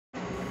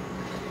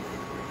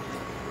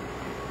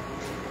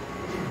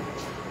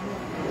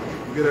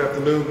Good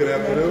afternoon. Good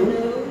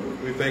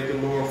afternoon. We thank the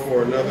Lord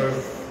for another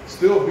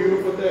still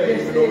beautiful day,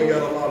 even though we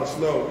got a lot of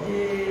snow.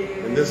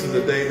 And this is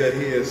a day that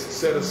He has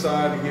set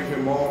aside to give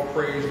Him all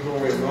praise,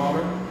 glory, and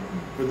honor.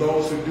 For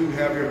those who do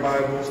have your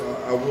Bibles,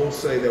 I will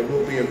say that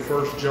we'll be in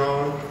 1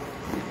 John,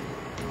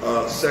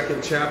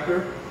 2nd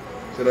chapter.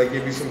 So that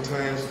give you some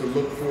time to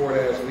look forward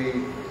as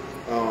we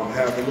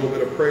have a little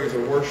bit of praise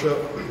and worship.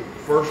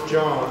 1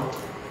 John,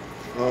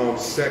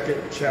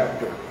 2nd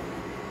chapter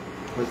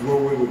is where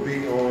we will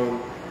be on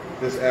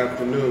this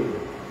afternoon.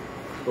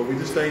 But we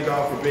just thank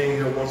God for being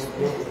here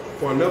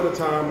for another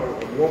time,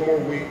 one more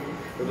week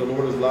that the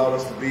Lord has allowed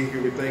us to be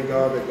here. We thank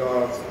God that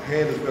God's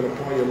hand has been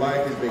upon your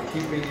life. He's been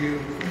keeping you,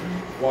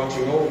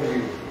 watching over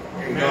you.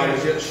 And God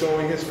is yet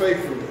showing His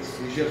faithfulness.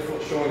 He's yet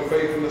showing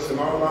faithfulness in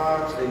our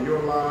lives and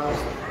your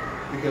lives,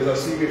 because I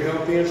see you're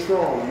healthy and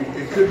strong.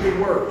 It could be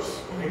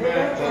worse.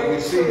 Amen. But we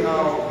see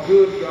how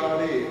good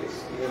God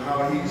is and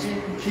how He's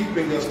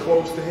keeping us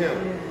close to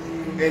Him.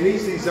 And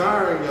He's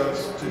desiring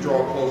us to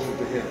draw closer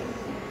to Him.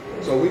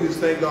 So we just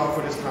thank God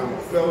for this time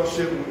of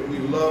fellowship. We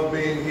love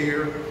being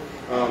here.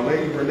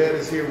 Lady Burnette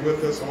is here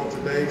with us on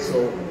today,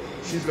 so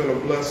she's going to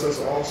bless us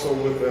also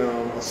with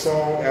a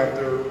song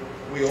after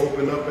we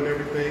open up and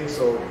everything.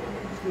 So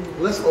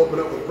let's open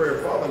up with prayer.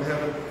 Father in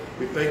heaven,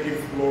 we thank you,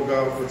 Lord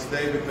God, for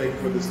today. We thank you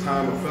for this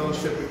time of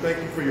fellowship. We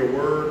thank you for your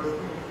word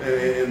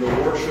and the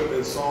worship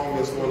and song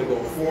that's going to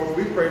go forth.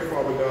 We pray,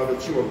 Father God,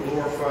 that you are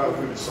glorified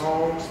through the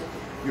songs.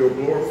 You are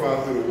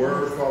glorified through the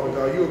word, Father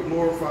God. You are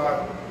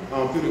glorified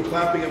through the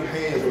clapping of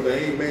hands or the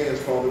amens,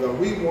 Father God.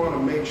 We want to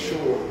make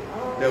sure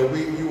that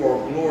you are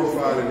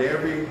glorified in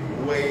every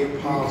way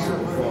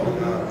possible, Father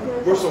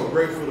God. We're so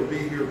grateful to be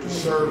here to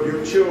serve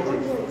your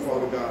children,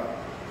 Father God,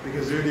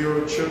 because they're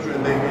your children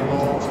and they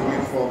belong to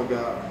you, Father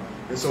God.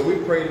 And so we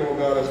pray, Lord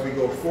God, as we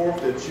go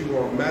forth, that you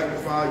are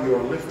magnified, you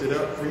are lifted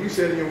up. For you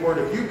said in your word,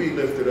 if you be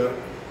lifted up,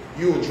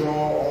 you will draw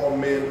all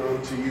men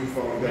unto you,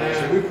 Father God.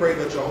 So we pray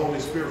that your Holy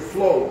Spirit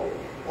flow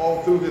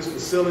all through this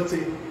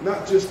facility,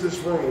 not just this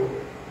room,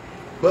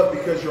 but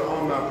because you're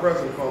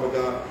omnipresent, Father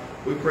God,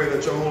 we pray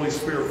that your Holy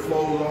Spirit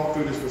flows all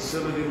through this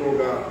facility, Lord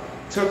God,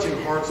 touching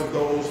hearts of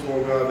those,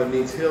 Lord God, that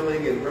needs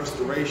healing and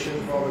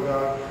restoration, Father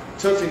God,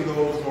 touching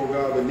those, Lord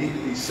God, that need to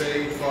be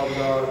saved, Father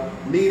God,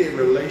 need a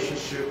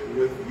relationship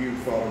with you,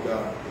 Father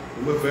God.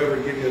 And we'll forever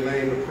give your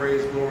name the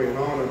praise, glory, and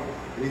honor.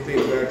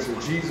 Anything that's in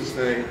Jesus'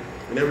 name.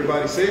 And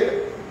everybody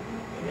said,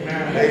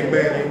 amen.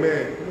 Amen,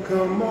 amen.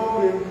 Come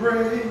on and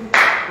pray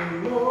the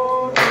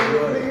Lord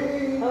with me.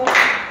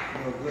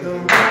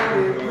 Come on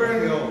and pray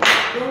the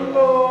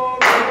Lord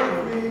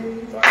with me.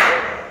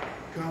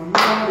 Come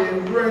on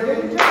and pray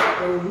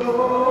the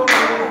Lord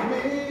with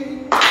me.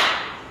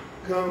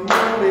 Come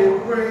on and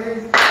pray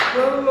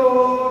the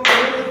Lord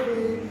with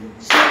me.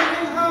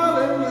 Sing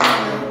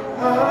hallelujah,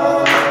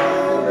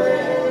 hallelujah.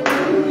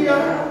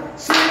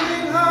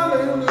 Sing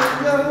hallelujah,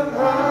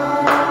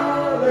 hallelujah.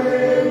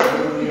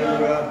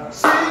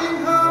 Sing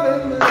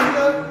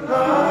hallelujah,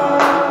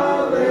 hallelujah.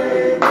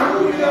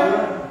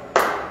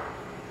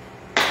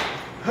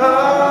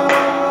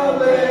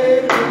 Hallelujah.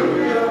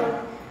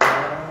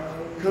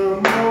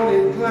 Come on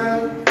and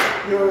clap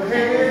your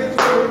hands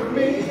with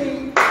me.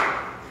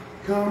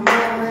 Come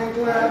on and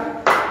clap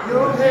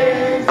your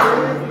hands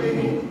with me.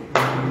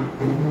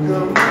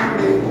 Come on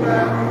and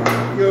clap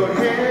your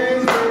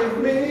hands with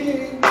me.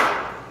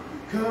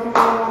 Come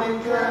on and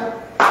clap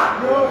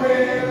your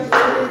hands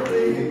with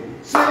me.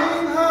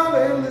 Sing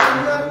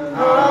hallelujah,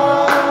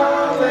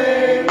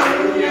 hallelujah.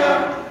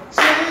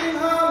 Sing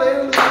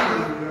hallelujah,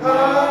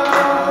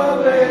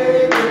 hallelujah.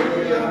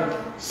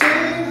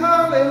 Sing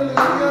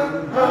hallelujah,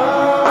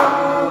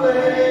 hallelujah.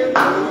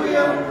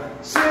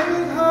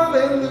 Sing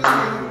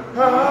hallelujah,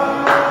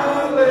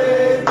 hallelujah.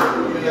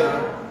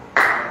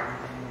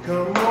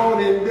 Come on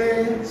and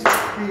dance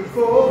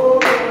before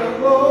the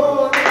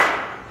Lord.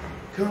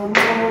 Come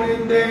on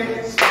and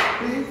dance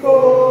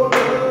before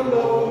the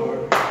Lord.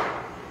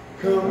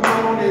 Come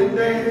on and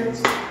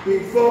dance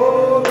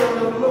before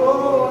the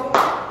Lord.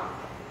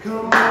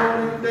 Come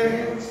on and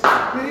dance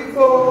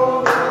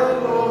before the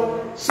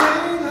Lord.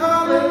 Sing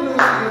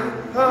hallelujah,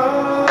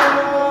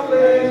 hallelujah.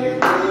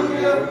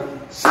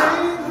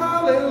 Sing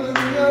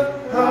hallelujah,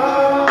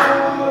 hallelujah.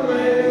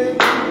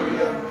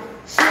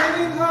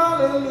 Sing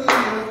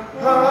hallelujah,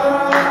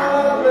 hallelujah.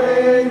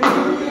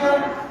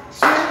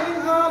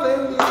 Sing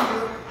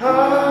hallelujah,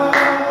 hallelujah.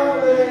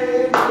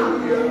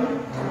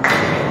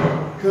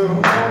 Come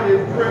on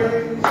and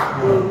praise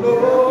the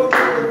Lord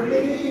with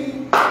me.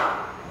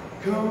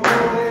 Come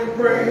on and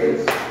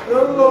praise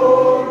the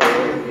Lord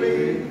with me.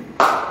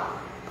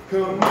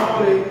 Come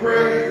on and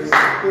praise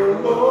the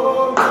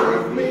Lord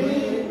with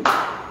me.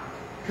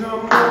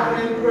 Come on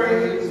and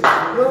praise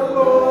the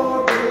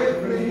Lord with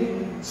me.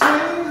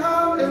 Sing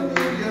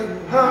hallelujah,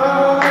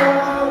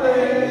 hallelujah.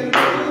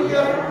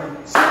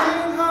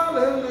 Sing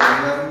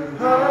hallelujah,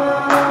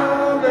 hallelujah.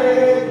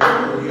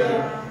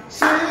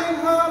 Sing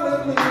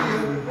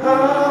hallelujah,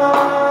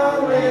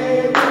 hallelujah.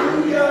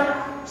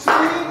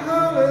 Sing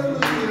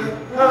hallelujah,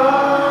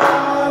 hallelujah.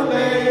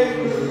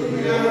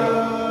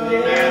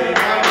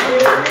 Amen.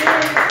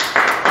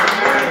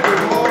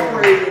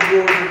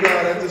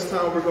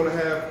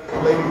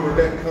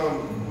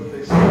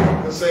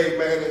 say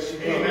amen as she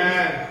comes.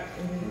 Amen.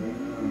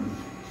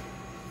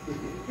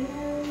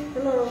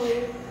 Hello.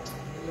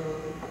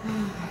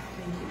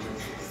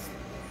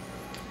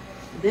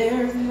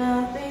 There's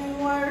nothing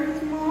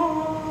worth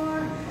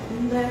more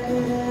that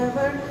could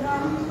ever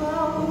come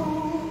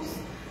close.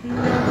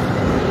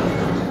 Nothing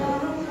to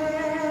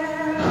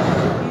compare.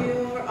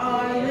 You're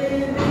our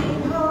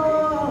living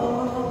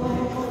hope.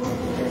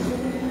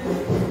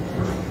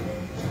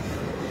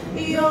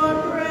 Your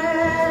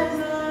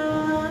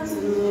presence,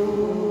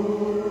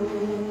 Lord.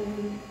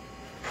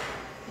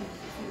 Thank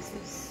you,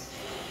 Jesus.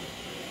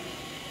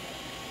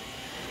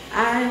 I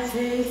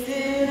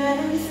tasted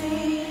and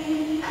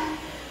seen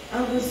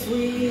of the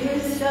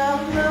sweetest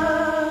of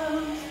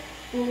loves,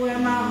 where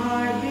my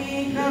heart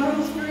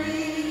becomes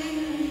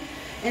free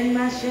and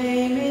my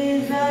shame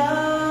is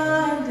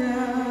undone.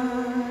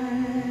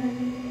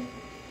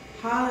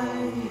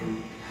 Hallelujah.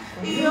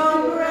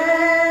 Your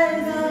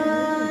presence,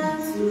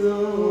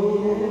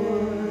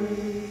 Lord.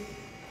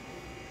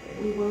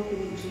 We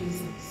welcome you,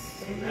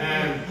 Jesus.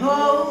 Amen.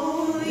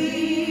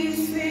 Holy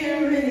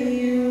Spirit,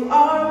 you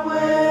are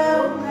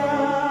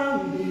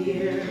welcome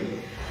here.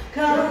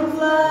 Come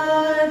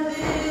flood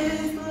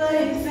this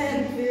place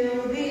and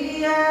fill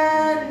the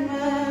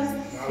atmosphere.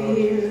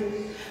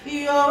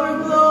 Your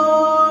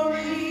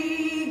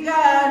glory,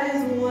 God,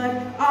 is what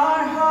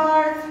our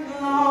hearts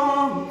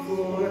long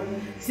for.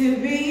 To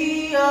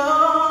be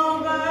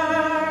overcome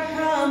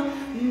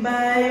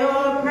by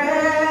your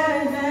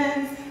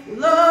presence,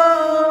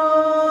 Lord.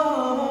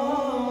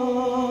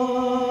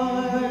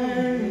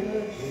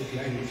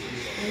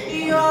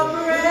 Your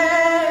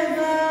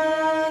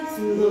presence,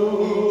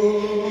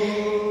 Lord.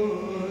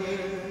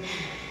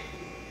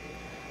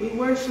 We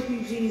worship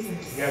you,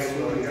 Jesus. Yes,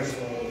 Lord. Yes,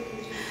 Lord.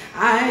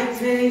 I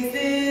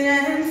tasted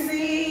and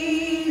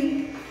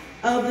seen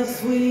of the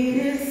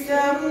sweetest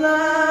of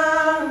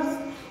loves,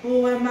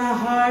 when my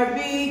heart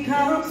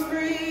becomes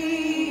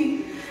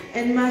free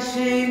and my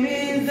shame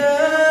is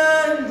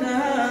undone.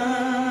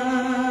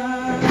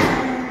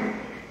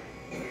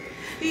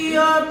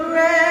 Your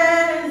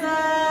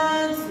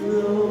presence,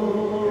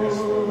 Lord.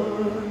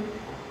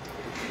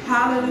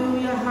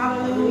 Hallelujah,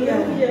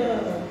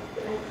 hallelujah.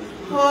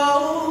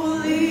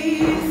 Holy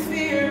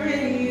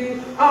Spirit,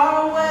 you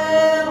are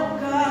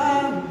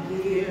welcome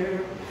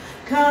here.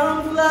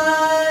 Come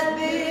flood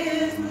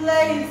this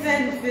place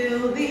and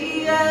fill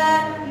the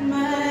atmosphere.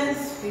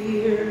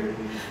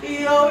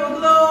 Your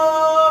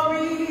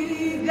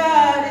glory,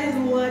 God, is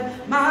what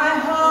my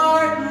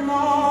heart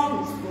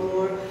longs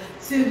for.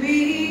 To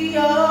be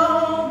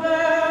overcome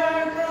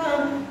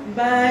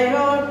by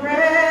your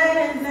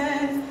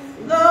presence,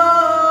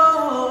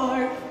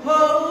 Lord.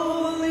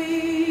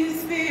 Holy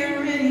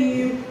Spirit,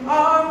 you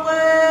are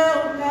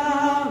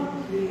welcome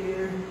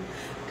here.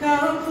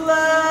 Come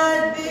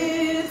flood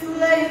this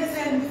place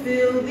and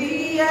fill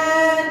the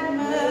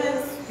atmosphere.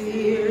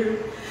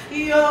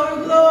 Your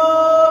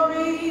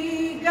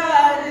glory,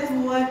 God, is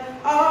what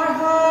our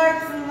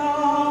hearts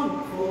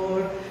long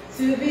for.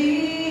 To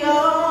be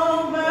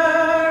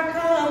overcome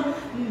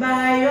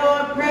by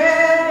your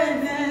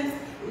presence,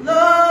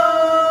 Lord.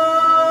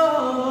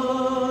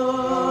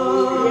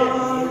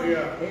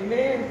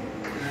 Amen.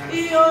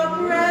 Your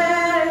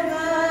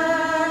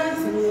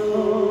presence,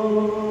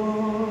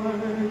 Lord.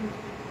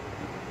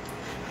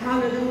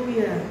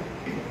 Hallelujah.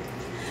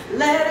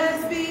 Let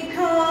us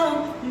become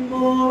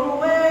more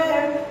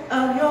aware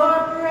of your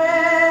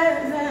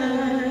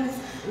presence.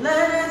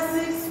 Let us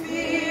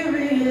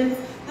experience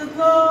the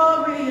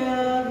glory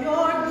of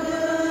your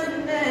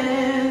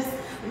goodness.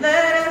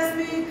 Let us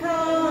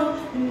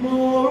become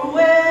more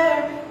aware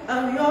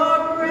of your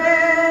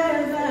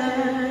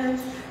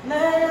presence.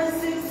 Let us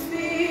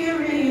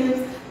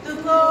experience the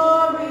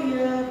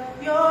glory of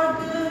your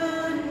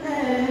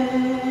goodness.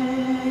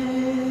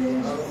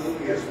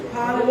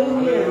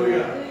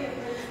 Hallelujah.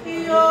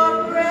 Your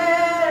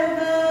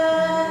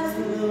presence,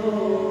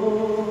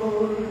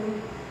 Lord.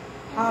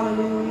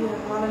 Hallelujah,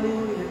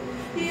 hallelujah.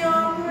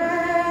 Your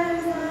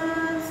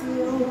presence,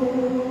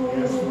 Lord.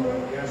 Yes, Lord.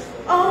 Yes,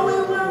 Lord. Oh, we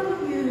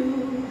welcome you.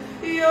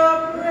 Your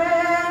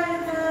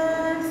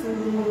presence,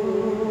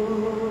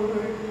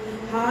 Lord.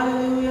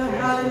 Hallelujah,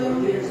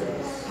 hallelujah.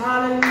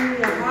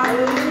 Hallelujah,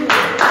 hallelujah.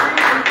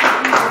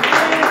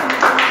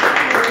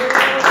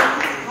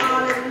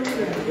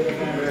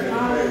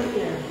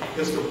 Hallelujah.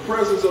 It's the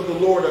presence of the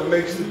Lord that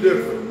makes the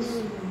difference.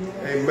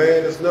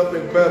 Amen. There's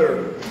nothing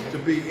better to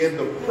be in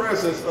the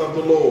presence of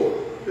the Lord.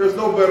 There's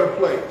no better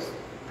place.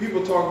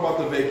 People talk about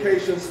the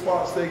vacation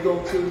spots they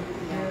go to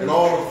and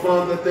all the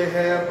fun that they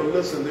have. But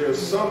listen, there's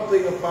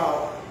something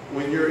about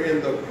when you're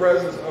in the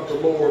presence of the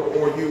Lord,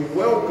 or you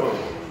welcome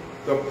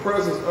the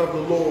presence of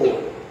the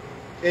Lord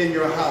in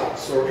your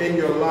house or in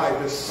your life.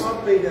 There's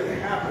something that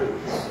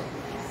happens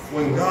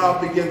when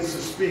God begins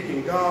to speak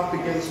and God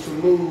begins to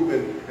move.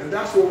 And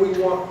that's what we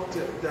want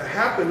to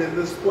happen in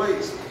this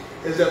place,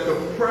 is that the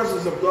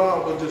presence of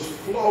God will just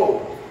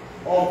flow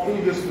all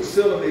through this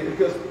facility,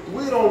 because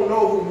we don't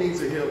know who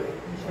needs a healing.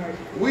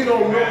 We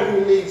don't know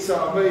who needs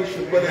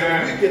salvation. But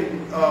if we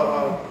can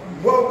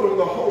welcome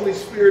the Holy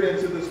Spirit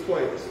into this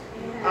place.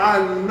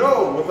 I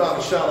know without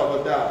a shadow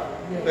of a doubt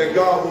that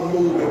God will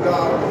move and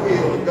God will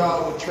heal and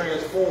God will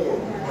transform.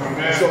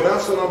 Amen. So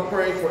that's what I'm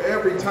praying for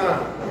every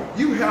time.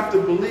 You have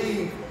to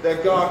believe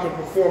that God can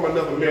perform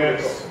another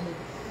miracle. Yes.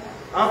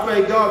 I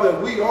thank God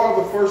that we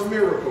are the first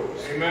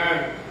miracles.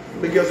 Amen.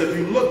 Because if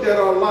you looked at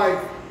our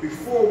life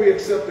before we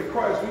accepted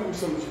Christ,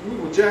 we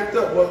were jacked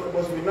up,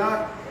 was we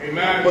not?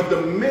 Amen. But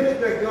the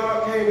minute that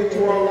God came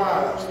into our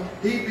lives,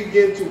 he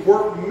began to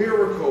work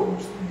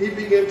miracles. He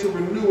began to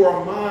renew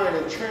our mind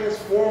and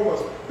transform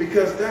us,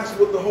 because that's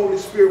what the Holy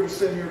Spirit was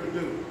sent here to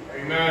do.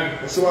 Amen.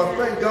 And so I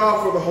thank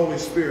God for the Holy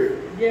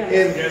Spirit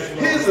and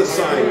his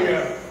assignment.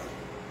 Yeah.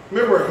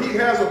 Remember, he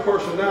has a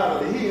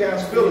personality. He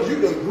has feelings. You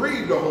can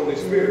grieve the Holy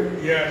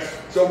Spirit. Yes.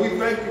 So we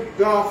thank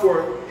God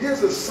for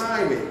his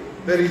assignment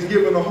that he's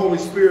given the Holy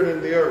Spirit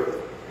in the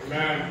earth.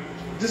 Amen.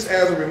 Just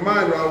as a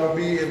reminder, I will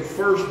be in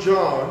 1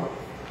 John,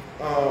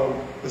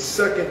 the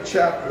 2nd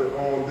chapter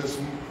on this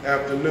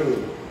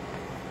afternoon.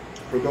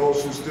 For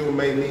those who still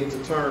may need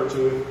to turn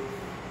to it.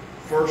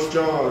 1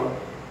 John,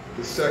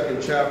 the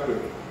 2nd chapter.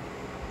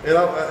 And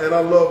I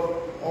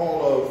love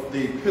all of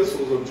the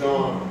epistles of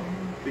John,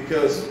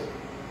 because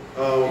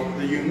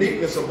the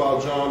uniqueness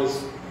about John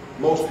is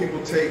most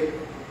people take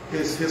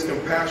his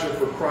compassion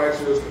for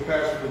Christ or his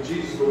compassion for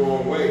Jesus the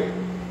wrong way.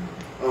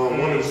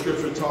 One of the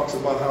scripture talks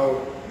about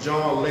how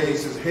John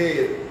lays his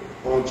head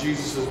on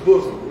Jesus'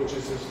 bosom, which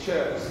is his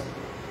chest.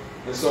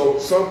 And so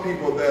some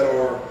people that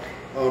are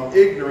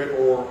ignorant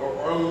or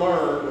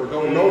unlearned or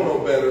don't know no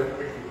better,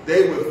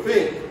 they would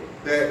think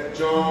that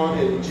John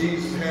and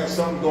Jesus had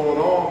something going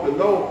on. But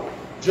no,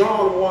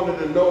 John wanted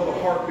to know the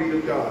heartbeat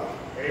of God.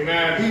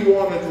 Amen. He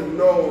wanted to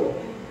know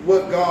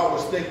what God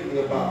was thinking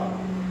about.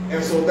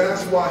 And so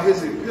that's why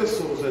his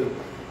epistles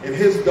and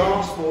his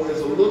gospel is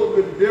a little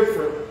bit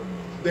different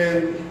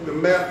than the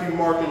Matthew,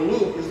 Mark, and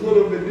Luke. It's a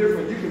little bit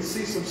different. You can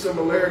see some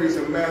similarities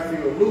in Matthew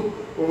and Luke,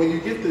 but when you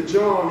get to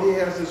John, he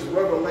has this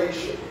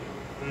revelation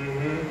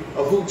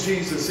of who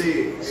Jesus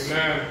is.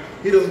 Amen.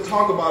 He doesn't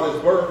talk about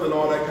his birth and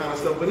all that kind of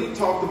stuff, but he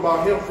talked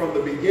about him from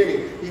the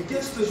beginning. He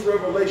gets this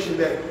revelation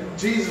that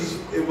Jesus,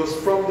 it was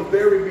from the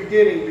very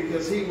beginning,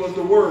 because he was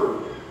the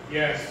Word.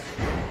 Yes.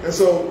 And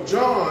so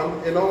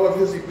John, in all of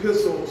his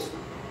epistles,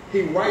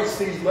 he writes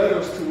these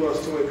letters to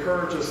us to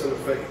encourage us in the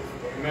faith.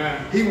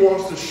 Amen. He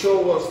wants to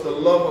show us the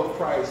love of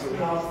Christ and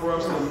how for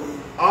us to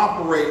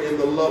operate in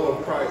the love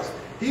of Christ.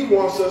 He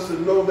wants us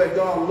to know that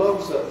God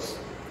loves us,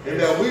 and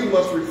that we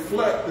must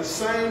reflect the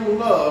same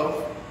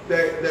love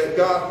that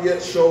God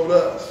yet showed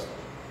us.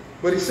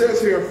 But he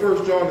says here in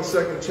 1 John, the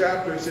 2nd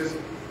chapter, he says,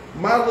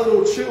 "My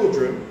little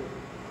children,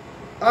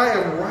 I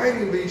am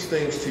writing these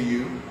things to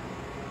you,"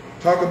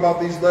 talk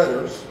about these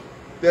letters,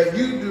 "that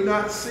you do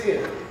not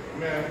sin."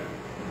 Amen.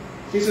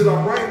 He says,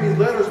 I'm writing these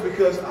letters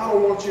because I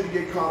don't want you to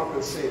get caught up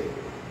in sin.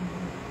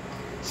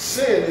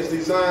 Sin is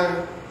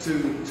designed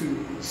to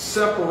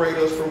separate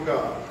us from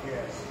God.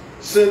 Yes.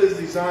 Sin is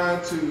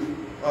designed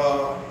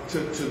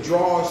to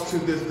draw us to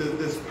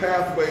this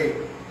pathway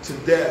to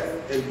death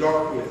and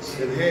darkness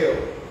and hell.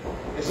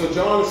 And so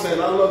John is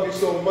saying, I love you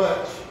so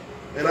much,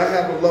 and I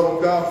have the love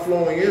of God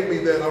flowing in me,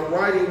 that I'm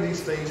writing these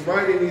things,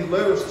 writing these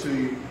letters to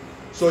you,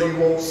 so you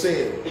won't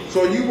sin.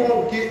 So you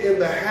won't get in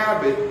the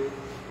habit,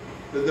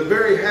 the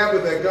very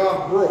habit that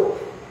God broke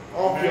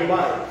off your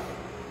life.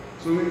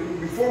 So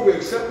before we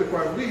accepted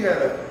Christ, we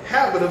had a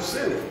habit of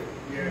sinning.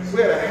 Yes.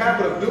 We had a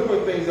habit of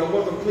doing things that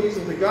wasn't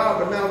pleasing to God,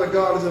 but now that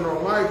God is in our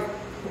life,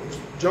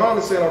 John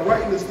is saying, I'm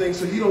writing this thing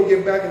so you don't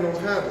get back in those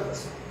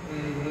habits.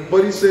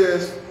 But he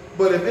says,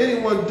 but if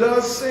anyone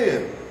does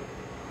sin,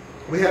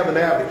 we have an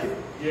advocate.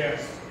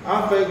 Yes.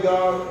 I thank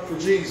God for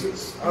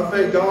Jesus. I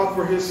thank God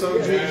for his son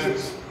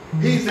Jesus.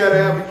 He's that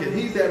advocate.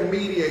 He's that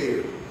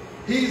mediator.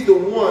 He's the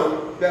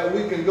one that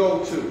we can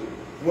go to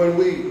when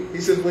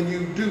he says, when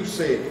you do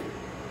sin.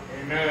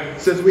 Amen. He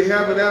says we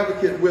have an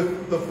advocate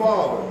with the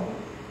Father,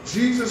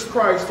 Jesus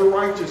Christ, the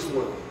righteous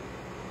one.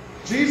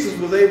 Jesus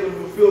was able to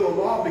fulfill the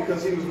law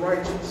because he was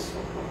righteous.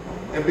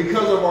 And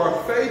because of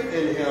our faith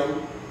in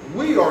him,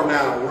 we are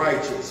now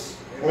righteous.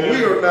 Amen. Or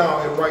we are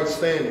now in right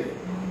standing.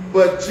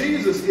 But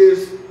Jesus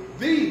is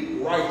the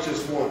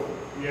righteous one.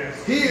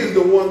 Yes. He is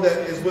the one that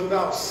is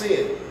without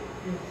sin.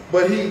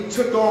 But he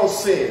took on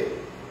sin.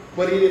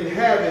 But he didn't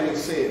have any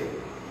sin.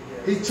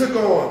 He took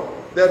on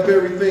that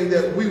very thing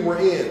that we were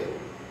in.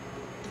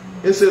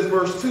 It says,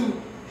 verse 2,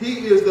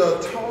 he is the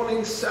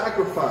atoning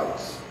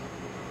sacrifice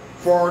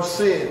for our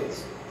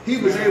sins. He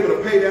was able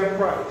to pay that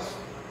price.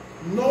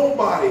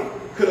 Nobody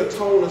could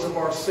atone us of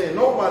our sin.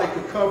 Nobody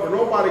could cover.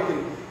 Nobody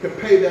could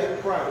pay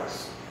that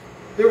price.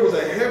 There was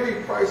a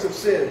heavy price of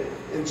sin,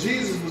 and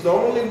Jesus was the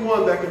only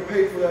one that could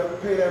pay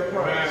that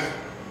price. Amen.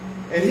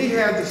 And he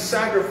had to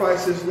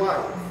sacrifice his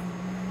life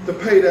to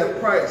pay that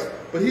price.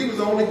 But he was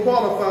the only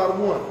qualified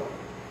one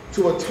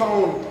to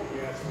atone,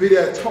 be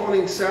that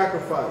atoning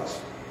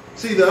sacrifice.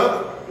 See,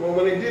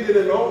 when they did it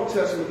in the Old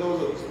Testament,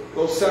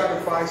 those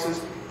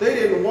sacrifices, they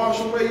didn't wash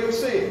away your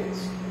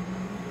sins.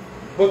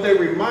 But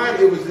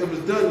it was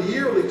done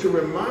yearly to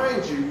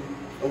remind you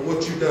of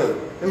what you've done.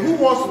 And who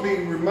wants to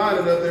be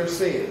reminded of their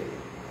sin?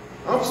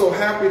 I'm so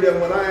happy that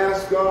when I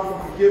ask God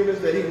for forgiveness,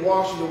 that he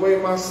washes away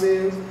my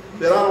sins,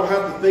 that I don't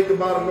have to think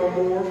about it no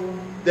more.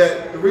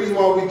 That the reason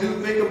why we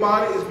do think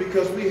about it is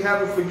because we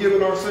haven't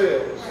forgiven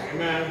ourselves.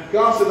 Amen.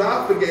 God said,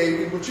 I forgave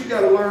you, but you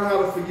got to learn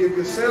how to forgive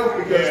yourself,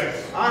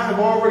 because I have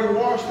already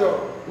washed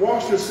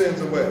your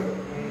sins away.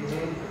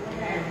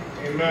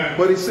 Amen.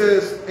 But he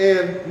says,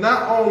 and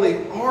not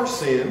only our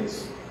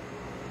sins,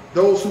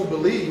 those who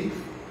believe,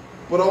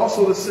 but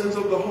also the sins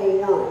of the whole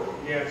world.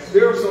 Yes.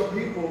 There are some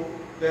people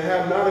that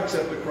have not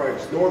accepted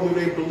Christ, nor do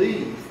they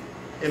believe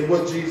in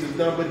what Jesus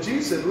done. But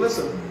Jesus said,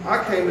 listen,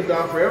 I came to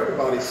die for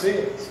everybody's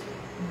sins,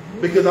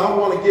 because I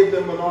want to give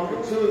them an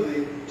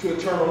opportunity to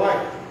eternal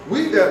life.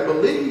 We that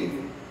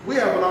believe, we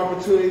have an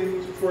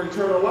opportunity for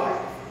eternal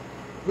life.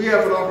 We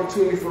have an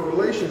opportunity for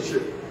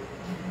relationship.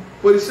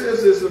 But he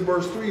says this in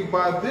verse 3,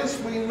 by this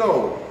we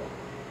know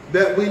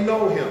that we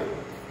know him.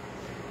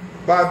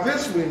 By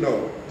this we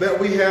know that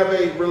we have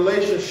a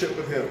relationship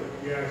with him.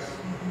 Yes.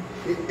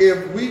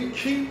 If we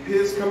keep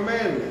his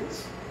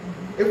commandments.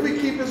 If we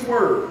keep his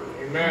word.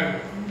 Amen.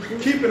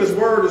 Keeping his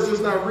word is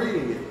just not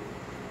reading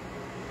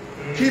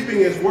it. Keeping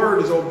his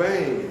word is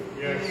obeying it.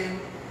 Yes.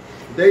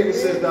 David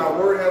says, thy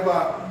word have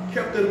I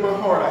kept in my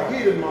heart. I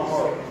hid in my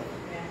heart.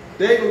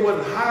 David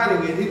wasn't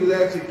hiding it. He was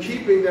actually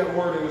keeping that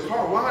word in his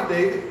heart. Why,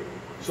 David?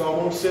 So I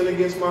won't sin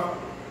against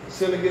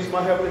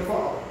my Heavenly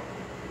Father.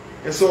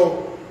 And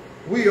so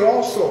we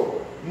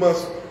also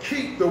must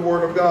keep the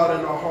word of God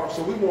in our heart,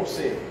 so we won't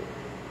sin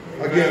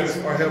against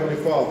our Heavenly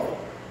Father.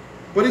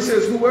 But he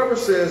says, whoever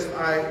says,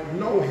 I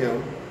know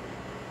him,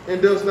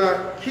 and does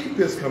not keep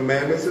his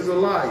commandments is a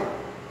liar.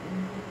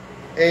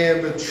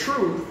 And the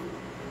truth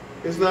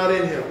is not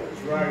in him.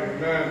 That's right.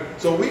 Amen.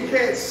 So we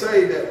can't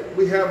say that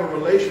we have a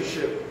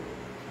relationship,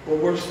 but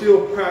we're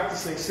still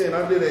practicing sin.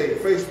 I did a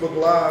Facebook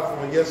Live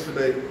on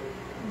yesterday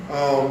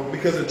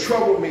because it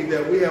troubled me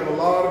that we have a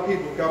lot of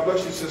people, God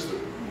bless you, sister.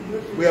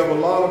 We have a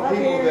lot of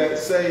people that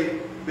say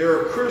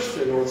they're a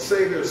Christian or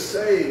say they're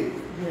saved,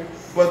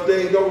 but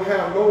they don't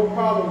have no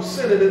problem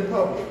sinning in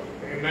public.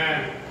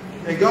 Amen.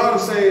 And God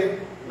is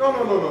saying,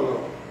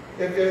 no.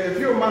 If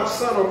you're my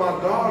son or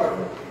my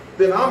daughter,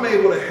 then I'm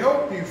able to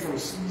help you from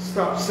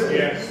stop sinning.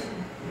 Yes.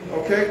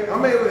 Okay?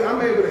 I'm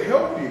able to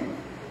help you.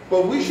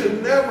 But we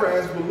should never,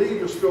 as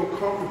believers, feel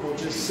comfortable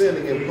just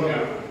sinning in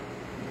public.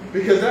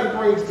 Because that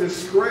brings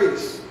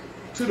disgrace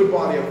to the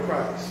body of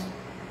Christ.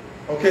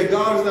 Okay?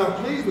 God is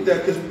not pleased with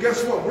that, because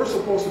guess what? We're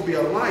supposed to be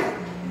a light.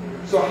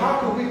 So how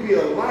can we be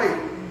a light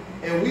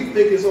and we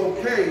think it's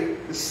okay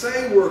to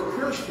say we're a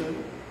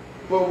Christian,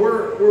 but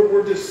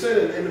we're just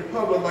sinning in the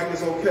public like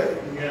it's okay?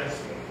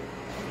 Yes.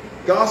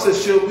 God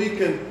says, should we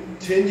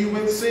continue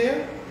in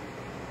sin?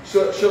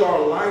 Should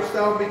our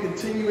lifestyle be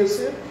continue in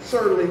sin?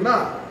 Certainly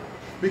not.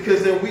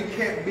 Because then we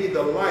can't be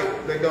the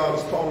light that God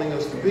is calling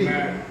us to be.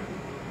 Amen.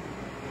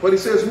 But he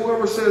says,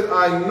 whoever says,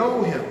 I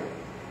know him,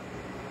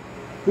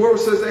 whoever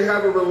says they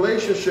have a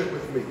relationship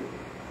with me,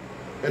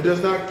 and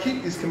does not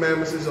keep these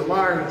commandments is a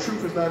liar, and the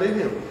truth is not in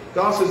him.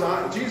 God says,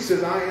 Jesus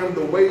says, I am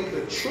the way,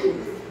 the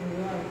truth,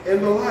 and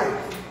the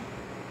life.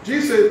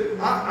 Jesus said,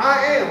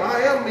 I am. I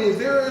am means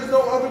there is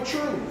no other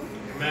truth.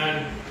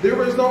 Amen.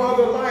 There is no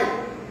other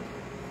light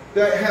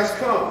that has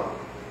come.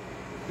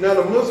 Now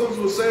the Muslims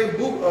will say,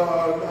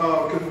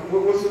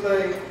 what's the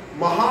name?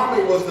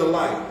 Muhammad was the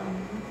light.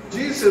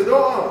 Jesus said,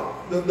 no,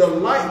 the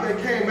light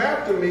that came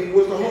after me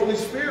was the Holy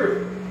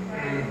Spirit.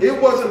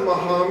 It wasn't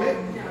Muhammad.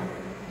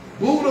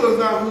 Buddha is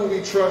not who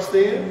we trust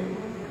in.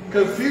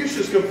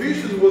 Confucius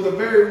was a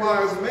very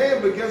wise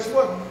man, but guess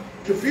what?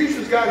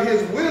 Confucius got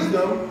his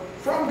wisdom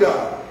from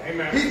God.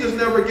 Amen. He just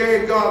never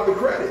gave God the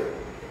credit.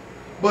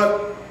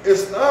 But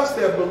it's us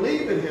that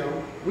believe in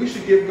him, we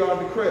should give God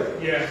the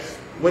credit. Yes.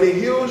 When he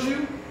heals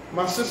you,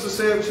 my sister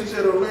said, she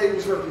said her leg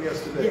was hurting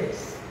yesterday.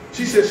 Yes.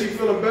 She said she's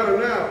feeling better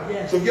now.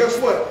 Yes. So guess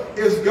what?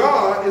 It's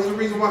God is the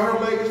reason why her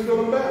leg is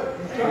feeling better.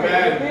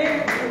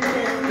 Amen.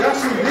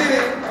 That's who did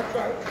it. That's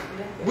right.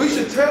 We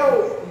should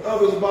tell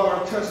others about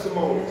our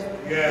testimonies.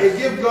 Yes. And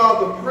give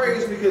God the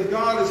praise, because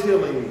God is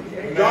healing you.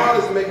 Amen.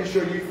 God is making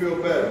sure you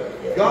feel better.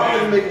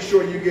 God is making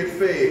sure you get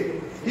fed.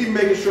 He's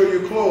making sure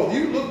you're clothed.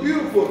 You look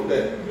beautiful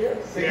today.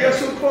 Yes. And guess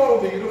who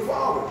clothed you? The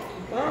Father.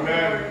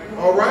 Amen.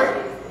 All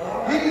right?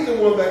 He's the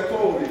one that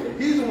clothed you.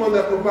 He's the one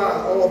that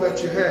provides all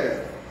that you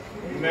have.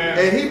 Amen.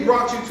 And he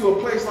brought you to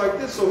a place like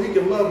this so he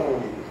can love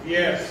on you.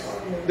 Yes.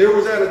 There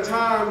was at a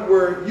time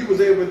where you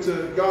was able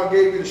to, God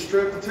gave you the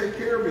strength to take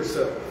care of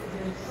yourself.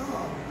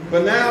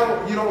 But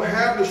now you don't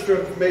have the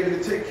strength maybe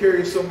to take care of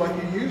yourself like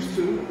you used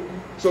to.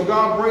 So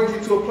God brings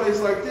you to a place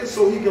like this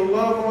so he can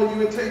love on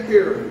you and take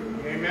care of you.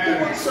 Amen. You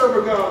wouldn't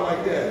serve a God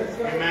like that.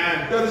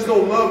 Amen. That is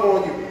going to love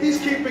on you. He's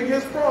keeping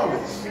his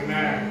promise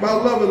Amen. by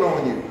loving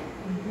on you.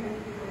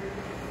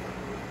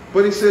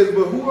 But he says,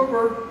 but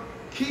whoever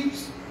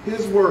keeps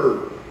his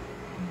word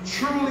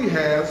truly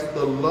has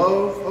the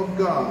love of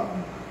God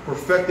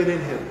perfected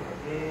in him.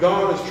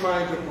 God is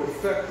trying to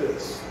perfect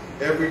us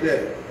every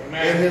day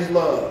in his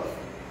love.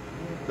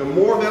 The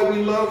more that we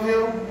love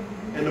him,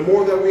 And the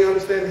more that we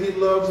understand that he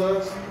loves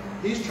us,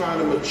 he's trying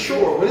to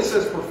mature. When it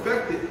says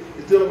perfected,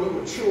 it's dealing with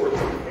maturity.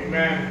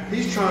 Amen.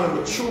 He's trying to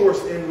mature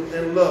us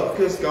in love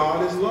because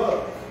God is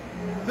love.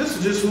 This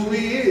is just who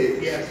he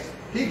is. Yes.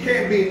 He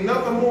can't be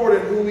nothing more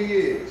than who he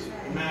is.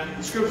 Amen.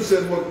 The scripture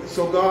says, well,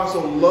 so God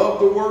so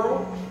loved the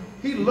world,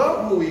 he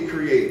loved who he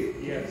created.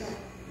 Yes.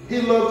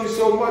 He loved you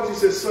so much, he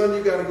said, son,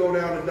 you got to go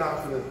down and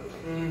die for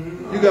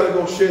them. You got to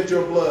go shed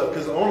your blood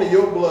because only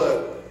your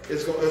blood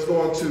is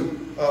going to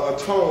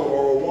atone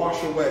or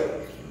wash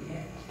away.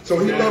 So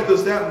he loved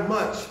us that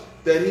much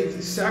that he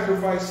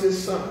sacrificed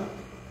his son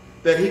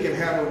that he can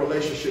have a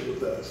relationship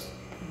with us.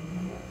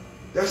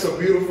 That's a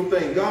beautiful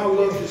thing. God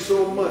loves you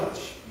so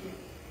much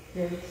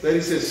that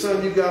he said,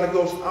 son, you got to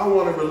go. I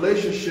want a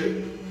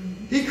relationship.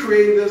 He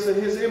created us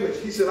in his image.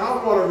 He said,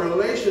 I want a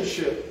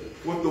relationship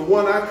with the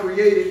one I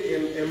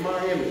created in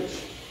my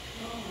image.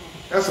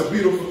 That's a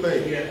beautiful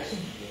thing. Yes.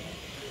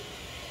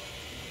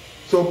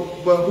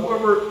 So, but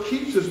whoever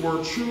keeps his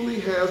word truly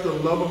has the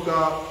love of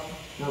God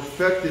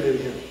perfected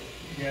in him.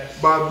 Yes.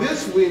 By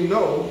this we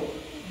know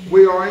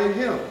we are in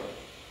him.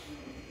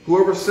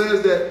 Whoever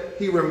says that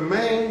he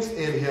remains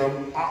in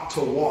him ought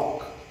to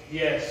walk.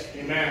 Yes.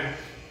 Amen.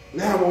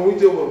 Now, when we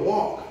deal with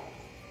walk,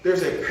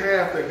 there's a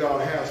path that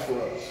God has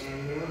for us.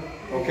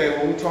 Okay,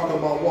 when we're talking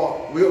about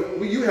walk,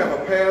 you have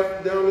a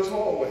path down this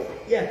hallway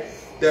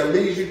that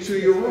leads you to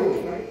your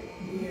room.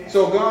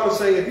 So God is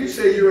saying, if you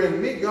say you're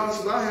in me, God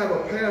says, I have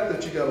a path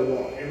that you got to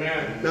walk.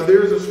 Amen. Now,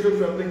 there's a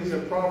scripture, I think it's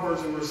in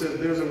Proverbs, where it says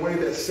there's a way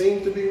that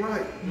seems to be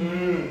right.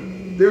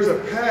 There's a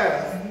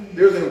path,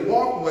 there's a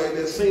walkway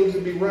that seems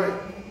to be right,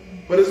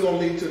 but it's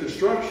going to lead to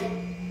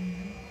destruction.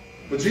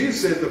 But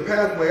Jesus says the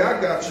pathway I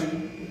got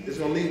you is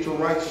going to lead to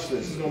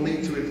righteousness. It's going to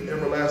lead to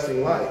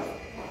everlasting life.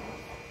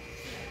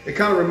 It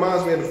kind of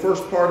reminds me of the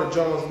first part of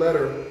John's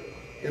letter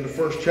in the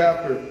first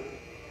chapter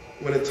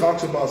when it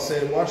talks about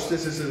sin. Watch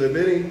this. It says,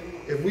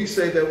 if we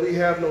say that we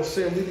have no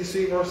sin, we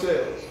deceive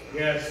ourselves.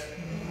 Yes.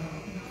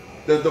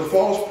 The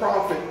false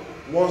prophet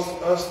wants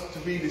us to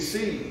be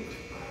deceived,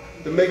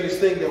 to make us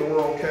think that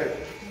we're okay.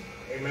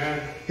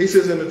 Amen. He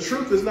says, and the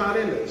truth is not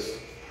in us.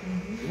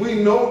 We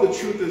know the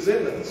truth is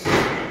in us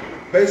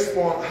based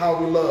upon how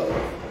we love.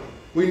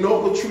 We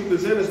know the truth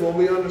is in us when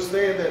we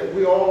understand that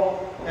we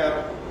all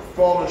have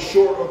fallen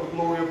short of the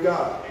glory of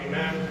God.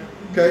 Amen.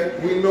 Okay,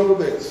 we know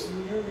this.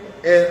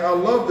 And I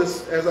love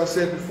this, as I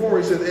said before,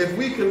 he says, if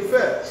we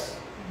confess.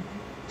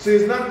 See,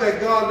 it's not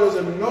that God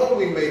doesn't know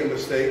we made a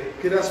mistake,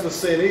 because that's what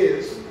sin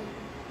is.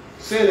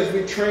 Sin is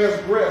we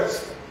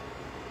transgressed.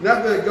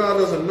 Not that God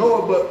doesn't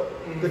know it,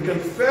 but the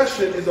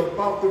confession is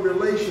about the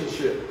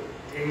relationship.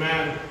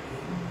 Amen.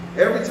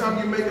 Every time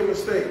you make a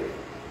mistake,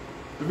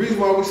 the reason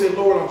why we say,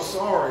 Lord, I'm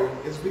sorry,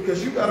 is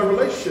because you got a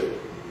relationship.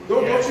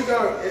 Don't you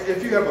got,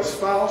 if you have a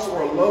spouse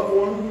or a loved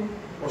one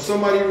or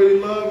somebody you really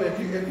love, if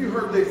you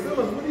hurt their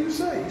feelings, what do you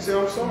say? You say,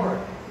 I'm sorry.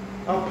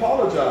 I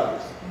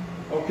apologize.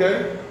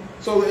 Okay?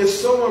 So it's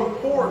so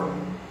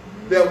important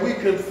that we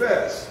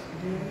confess.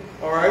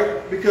 All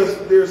right? Because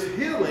there's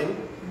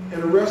healing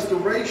and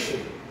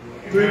restoration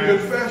through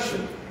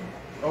confession.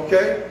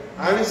 Okay?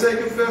 I didn't say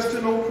confess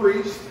to no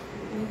priest.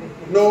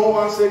 No,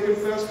 I said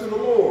confess to the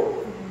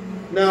Lord.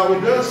 Now, it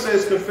does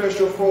say confess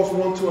your faults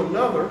one to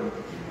another,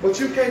 but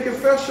you can't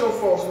confess your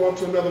faults one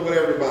to another with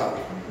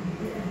everybody.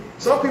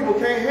 Some people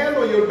can't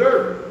handle your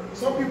dirt.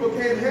 Some people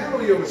can't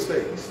handle your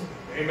mistakes.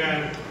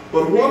 Amen.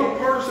 But one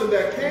person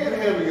that can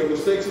handle your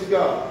mistakes is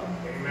God.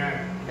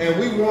 Amen. And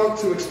we want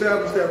to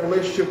establish that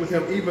relationship with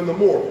him even the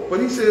more. But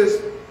he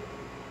says,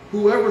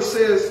 whoever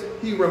says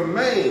he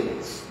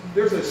remains,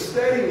 there's a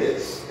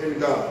steadiness in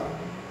God.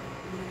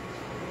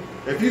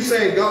 If you're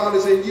saying God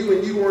is in you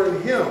and you are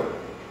in him,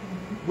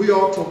 we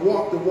ought to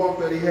walk the walk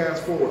that he has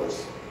for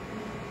us.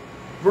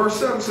 Verse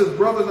 7 says,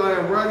 brothers, I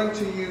am writing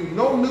to you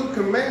no new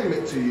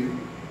commandment to you,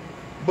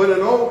 but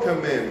an old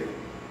commandment,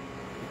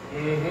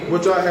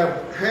 which I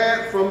have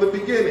had from the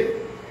beginning.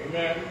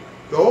 Amen.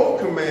 The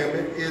old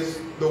commandment is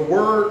the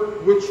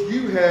word which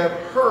you have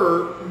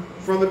heard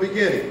from the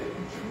beginning.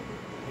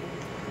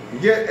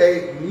 Yet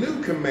a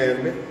new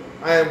commandment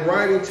I am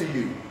writing to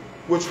you,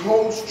 which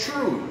holds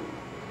true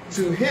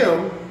to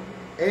him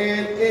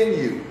and in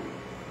you,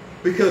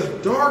 because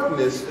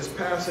darkness is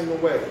passing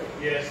away.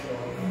 Yes,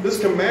 Lord. This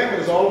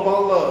commandment is all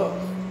about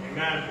love.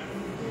 Amen.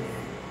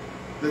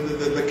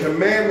 The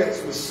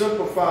commandments were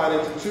simplified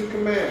into two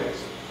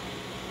commandments.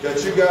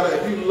 That you gotta,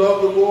 if you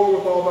love the Lord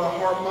with all thy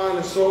heart, mind,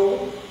 and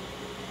soul,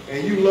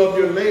 and you love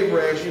your neighbor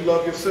as you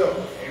love yourself.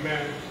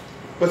 Amen.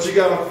 But you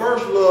gotta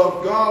first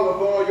love God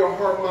with all your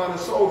heart, mind, and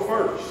soul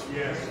first.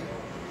 Yes.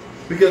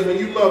 Because when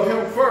you love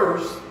him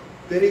first,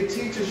 then he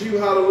teaches you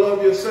how to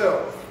love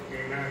yourself.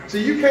 Amen.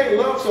 See, you can't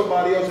love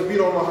somebody else if you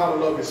don't know how to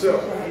love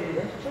yourself.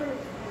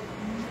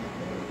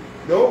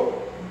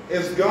 No,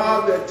 it's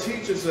God that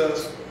teaches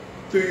us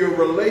through your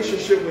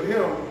relationship with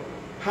him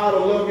how to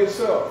love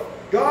yourself.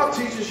 God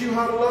teaches you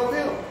how to love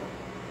him.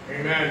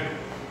 Amen.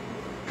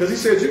 Because he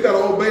says you got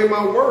to obey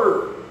my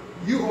word.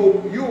 You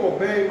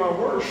obeying my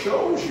word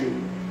shows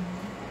you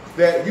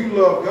that you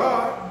love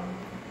God.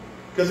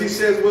 Because he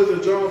says, was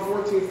it John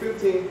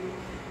 14:15?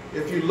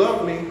 If you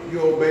love me,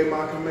 you obey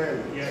my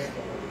commandments. Yes.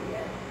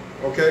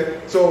 Okay?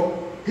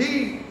 So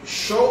he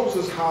shows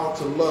us how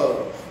to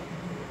love.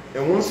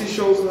 And once he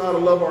shows us how to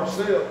love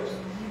ourselves,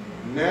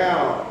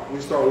 now we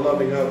start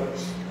loving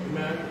others.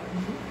 Amen.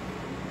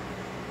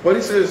 But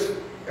he says,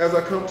 as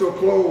I come to a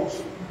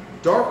close,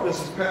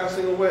 darkness is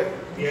passing away.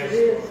 Yes.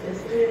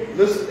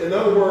 Listen, in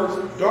other words,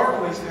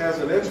 darkness has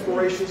an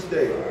expiration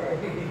date.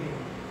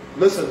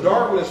 Listen,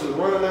 darkness is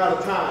running out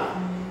of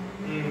time.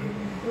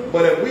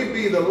 But if we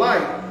be the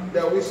light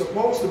that we're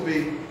supposed to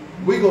be,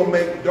 we're going to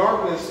make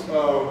darkness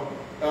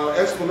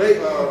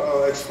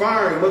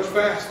expiring much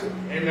faster.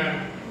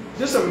 Amen.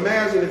 Just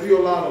imagine if you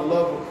allow the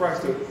love of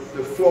Christ to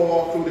flow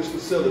all through this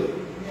facility.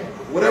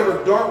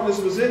 Whatever darkness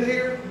was in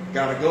here,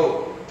 got to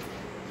go.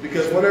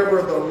 Because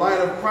whenever the light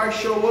of Christ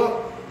show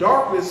up,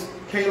 darkness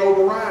can't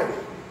override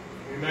it.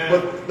 Amen.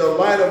 But the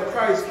light of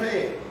Christ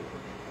can.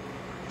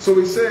 So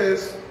he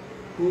says,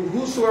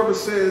 whosoever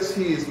says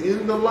he is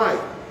in the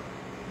light,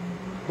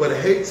 but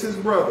hates his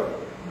brother,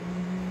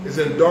 is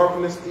in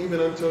darkness even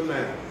until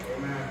now.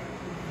 Amen.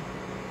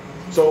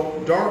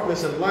 So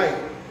darkness and light,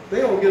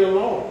 they don't get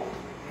along.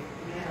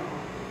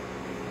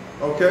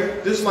 Okay?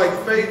 Just like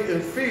faith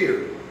and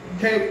fear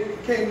can't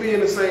be in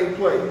the same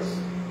place.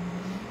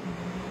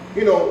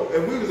 You know,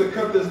 if we was to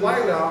cut this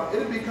light out,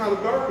 it'd be kind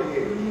of dark in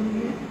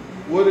here.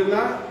 Would it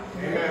not?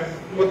 Amen.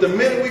 But the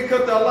minute we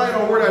cut that light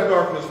on, where that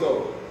darkness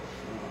goes?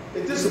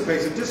 It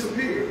dissipates, it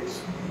disappears.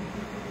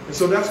 And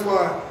so that's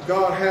why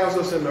God has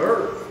us in the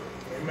earth.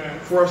 Amen.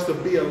 For us to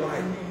be a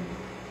light.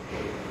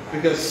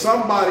 Because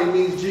somebody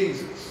needs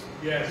Jesus.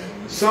 Yes.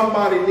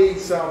 Somebody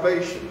needs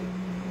salvation.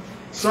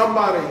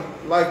 Somebody,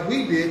 like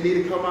we did,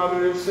 need to come out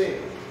of their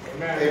sin.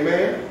 Amen.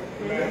 Amen?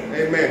 Amen.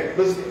 Amen.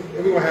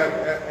 We're going to have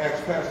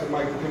ask Pastor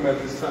Mike to come at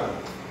this time.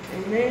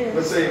 Amen.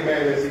 Let's say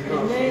amen as he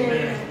comes.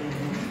 Amen.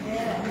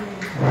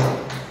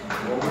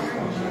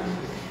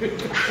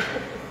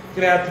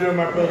 Good afternoon,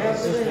 my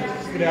brothers and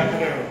sisters. Good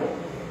afternoon.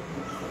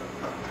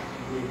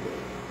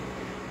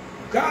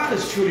 God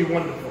is truly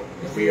wonderful.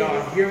 We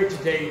are here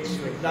today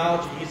to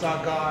acknowledge that He's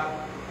our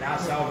God and our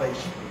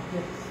salvation.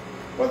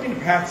 One thing the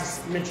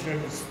pastor mentioned in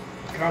his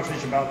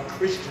conversation about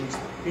Christians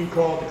being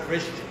called a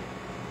Christian.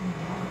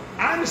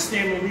 I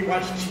understand when we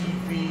watch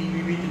TV,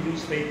 we read the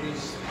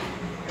newspapers,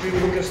 and we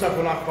look at stuff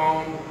on our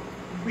phone,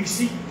 we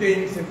see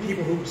things and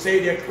people who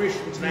say they're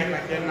Christians and act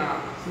like they're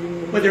not,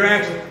 but they're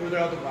actually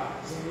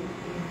otherwise.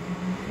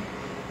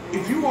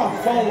 If you are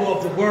a follower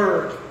of the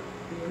Word,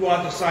 you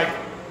are a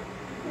disciple.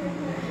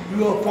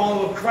 You are a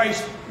follower of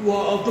Christ, you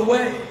are of the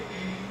way.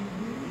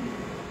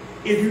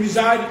 If you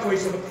desire to call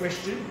yourself a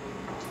Christian,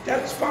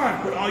 that's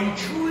fine, but are you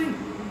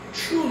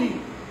truly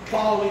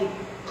following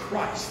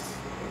Christ?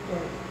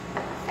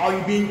 Are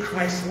you being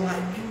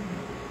Christ-like?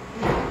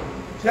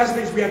 So that's the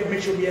things we have to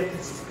make sure we have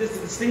this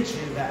distinction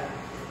in that.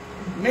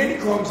 Many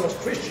call themselves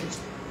Christians,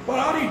 but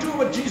are they doing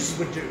what Jesus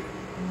would do?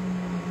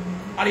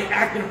 Are they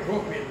acting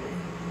appropriately?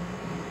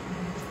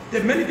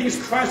 There are many things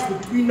Christ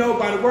would, we know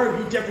by the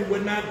Word, He definitely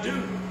would not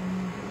do.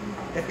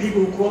 That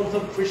people who call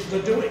themselves Christians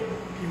are doing.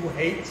 People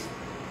hate.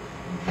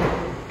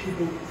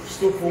 People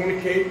still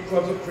fornicate,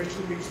 call themselves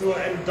Christians. People still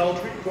have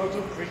adultery, call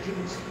themselves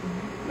Christians.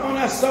 No,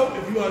 not so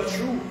if you are a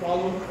true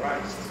follower of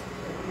Christ.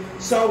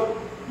 So,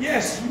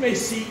 yes, you may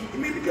see, it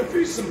may be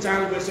confused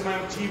sometimes with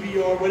somebody on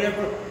TV or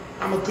whatever.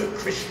 I'm a good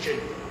Christian,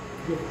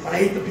 but I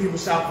hate the people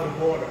south of the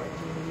border.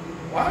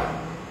 What?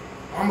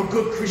 I'm a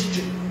good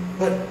Christian,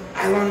 but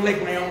I don't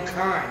like my own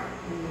kind.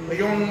 But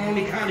your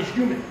only kind is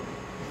human.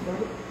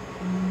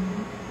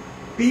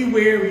 Be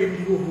wary of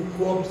people who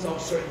call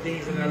themselves certain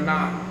things and are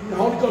not. The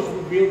Holy Ghost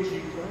will reveal to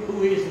you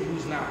who is and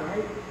who's not.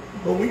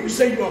 But when you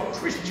say you're a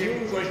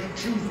Christian because you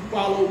choose to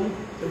follow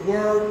the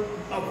Word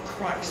of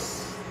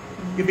Christ,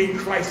 you're being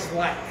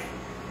Christ-like.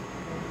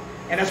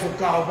 And that's what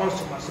God wants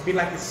from us, to be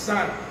like His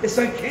Son. His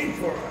Son came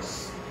for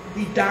us.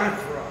 He died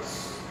for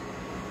us.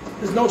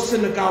 There's no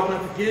sin that God will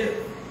not forgive,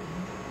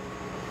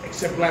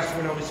 except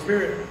blasphemy of the Holy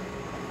Spirit.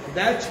 And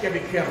that you got to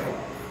be careful of.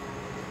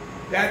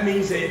 That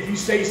means that if you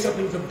say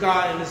something's of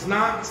God and it's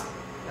not,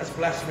 that's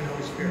blasphemy of the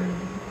Holy Spirit.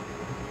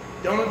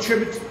 Don't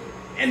attribute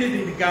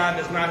anything to God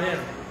that's not Him.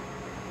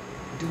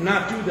 Do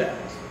not do that.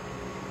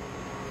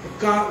 But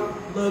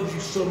God loves you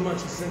so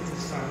much, He sent His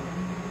Son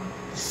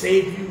to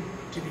save you,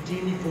 to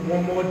redeem you for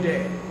one more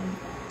day.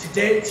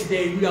 Today,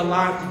 we are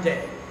alive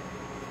today.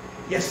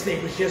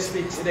 Yesterday was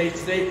yesterday,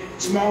 today.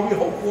 Tomorrow, we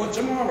hope for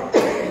tomorrow.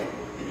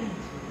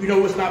 We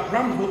know it's not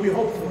promised, but we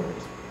hope for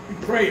it. We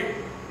pray it.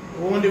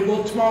 One day,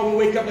 tomorrow we'll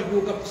wake up like we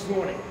woke up this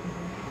morning.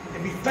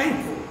 And be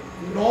thankful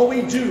in all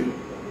we do.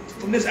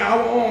 From this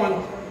hour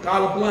on,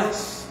 God will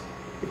bless.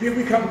 The people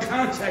we come in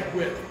contact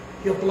with,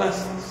 He'll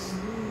bless us.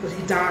 Because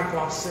He died for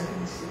our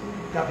sins.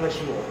 God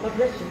bless you all. God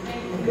bless you.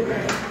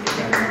 Amen.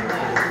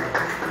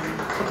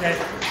 Okay,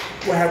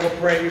 we'll have a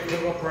prayer. We'll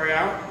put a prayer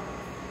out.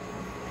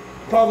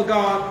 Father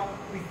God,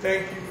 we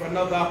thank you for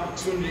another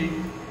opportunity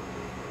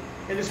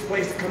in this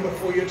place to come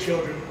before your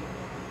children.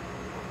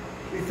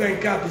 We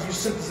thank God that you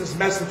sent us as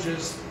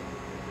messengers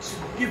to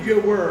give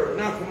your word,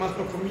 not from us,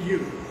 but from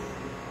you.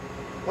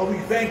 But we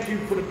thank you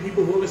for the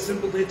people who have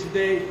assembled here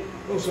today,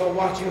 those who are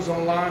watching us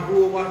online, who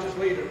will watch us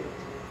later.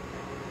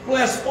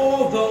 Bless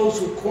all those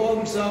who call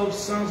themselves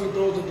sons and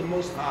daughters of the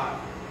Most High.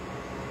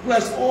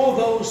 Bless all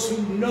those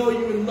who know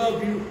you and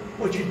love you,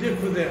 what you did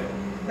for them.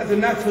 That they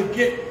not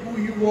forget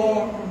who you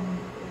are,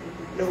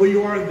 and who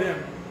you are in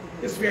them.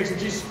 This we ask in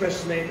Jesus'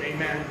 special name,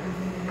 amen.